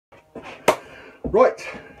Right,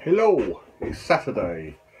 hello, it's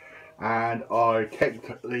Saturday and I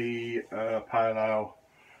kegged the pale ale,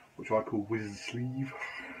 which I call Wizard Sleeve.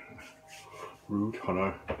 Rude, I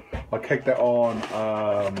know. I kegged that on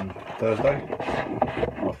Thursday.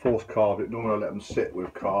 I force carved it. Normally I let them sit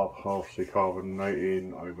with carb, obviously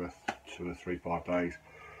carbonating over 2 or 3, 5 days.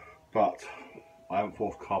 But I haven't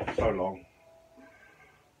force carved for so long.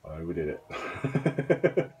 We did it.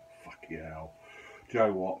 Fucking hell. Do you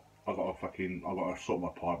know what? I've got to sort my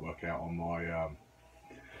pipe work out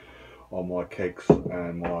on my kegs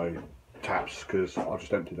and my taps, because I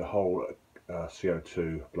just emptied the whole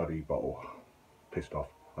CO2 bloody bottle. Pissed off,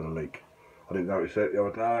 had a leak. I didn't notice it the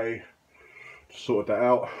other day. Just sorted that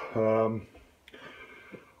out.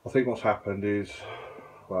 I think what's happened is,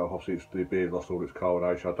 well, obviously it's the beer lost all its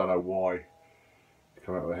carbonation. I don't know why it's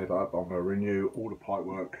come out with a head up. I'm going to renew all the pipe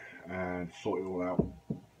work and sort it all out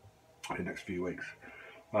in the next few weeks.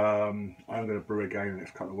 I'm going to brew again in the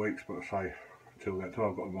next couple of weeks, but I say until that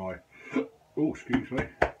time I've got my oh, excuse me,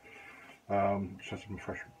 just had some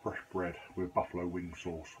fresh bread with buffalo wing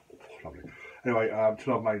sauce. Oh, lovely. Anyway,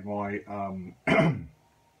 until I've made my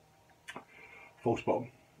false bottom,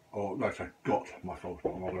 or no, so got my false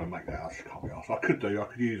bottom, I'm going to make that. I just can't be arsed. I could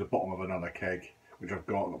use the bottom of another keg, which I've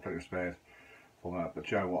got plenty of spares for that, but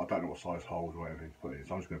you know what, I don't know what size holes or anything to put in,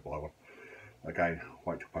 so I'm just going to buy one. Again,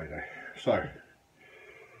 wait till payday. So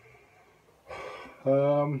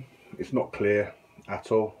it's not clear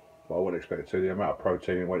at all, but I would expect it to. The amount of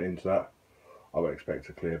protein that went into that, I would expect it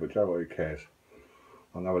to clear, but do you know what, who cares?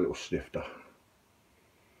 I'll have a little snifter.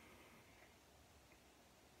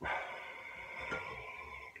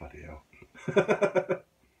 Bloody hell.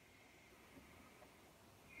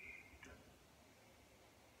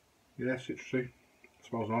 Yeah, citrusy.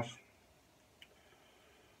 Smells nice.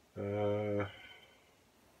 Oh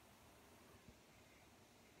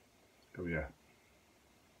yeah.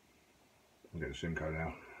 I'll get the Simcoe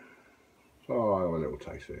now. So I'll have a little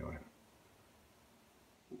taste anyway.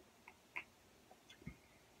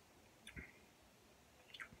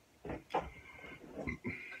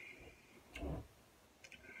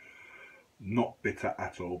 Not bitter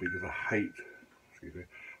at all, because I hate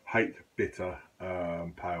bitter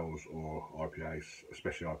pales or IPAs,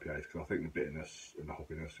 especially IPAs, because I think the bitterness and the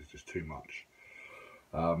hoppiness is just too much.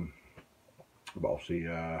 But obviously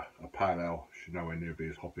a pale ale should nowhere near be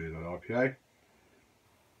as hoppy as an IPA.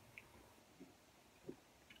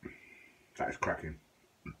 That is cracking.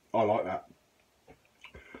 I like that.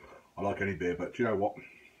 I like any beer, but do you know what?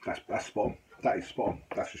 That's spot on. That is spot on.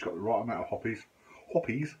 That's just got the right amount of hoppies,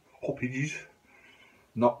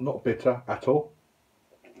 not bitter at all.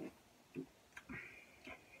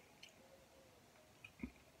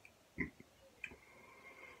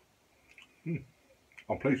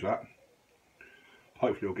 I'm pleased with that.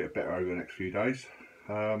 Hopefully it'll get better over the next few days.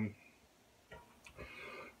 Whether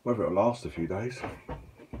it'll last a few days.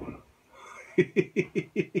 Do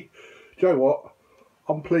you know what?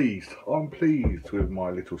 I'm pleased with my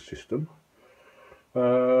little system.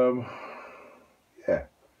 Yeah,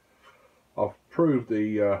 I've proved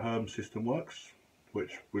the Herm system works,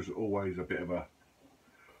 which was always a bit of a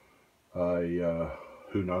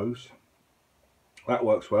who knows. That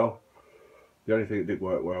works well. The only thing that did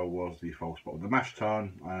work well was the false bottom. The mash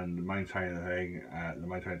tun and maintaining the thing, the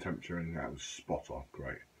maintaining temperature, and that was spot on.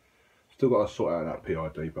 Great. Still got to sort out that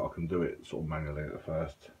PID, but I can do it sort of manually at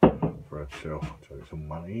first for until some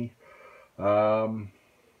money. But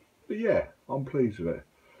yeah, I'm pleased with it.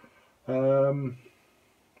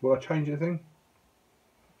 Will I change anything?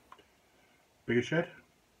 Bigger shed?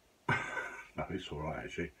 No, it's alright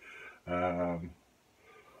actually.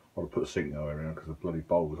 I'll put the sink nowhere around because the bloody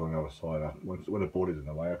bowl was on the other side. When the board is in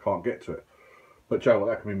the way, I can't get to it. But Joe, well,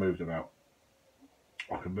 that can be moved about.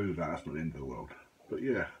 I can move that, that's not the end of the world. But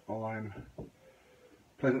yeah, I'm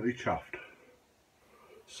pleasantly chuffed.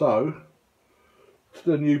 So,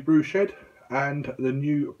 to the new brew shed and the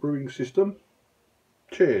new brewing system.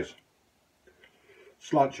 Cheers.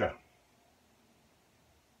 Sluncher.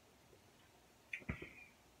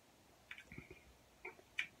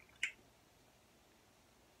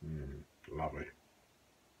 Lovely.